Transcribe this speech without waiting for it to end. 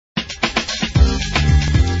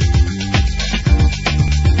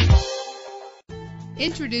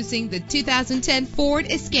Introducing the 2010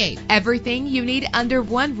 Ford Escape. Everything you need under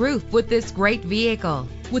one roof with this great vehicle.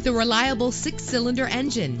 With a reliable 6-cylinder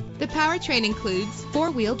engine, the powertrain includes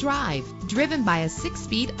 4-wheel drive, driven by a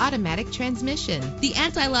 6-speed automatic transmission. The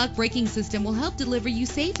anti-lock braking system will help deliver you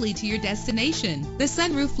safely to your destination. The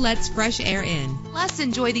sunroof lets fresh air in. Plus,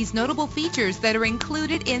 enjoy these notable features that are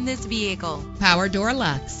included in this vehicle: power door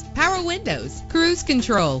locks, power windows, cruise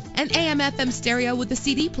control, an AM/FM stereo with a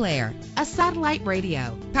CD player, a satellite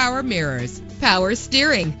radio, power mirrors, power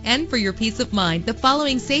steering. And for your peace of mind, the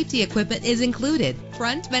following safety equipment is included: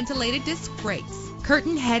 front ventilated disc brakes,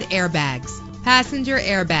 curtain head airbags, passenger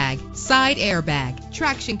airbag, side airbag,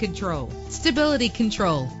 traction control, stability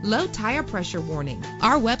control, low tire pressure warning.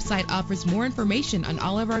 Our website offers more information on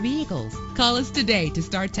all of our vehicles. Call us today to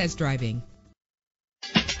start test driving.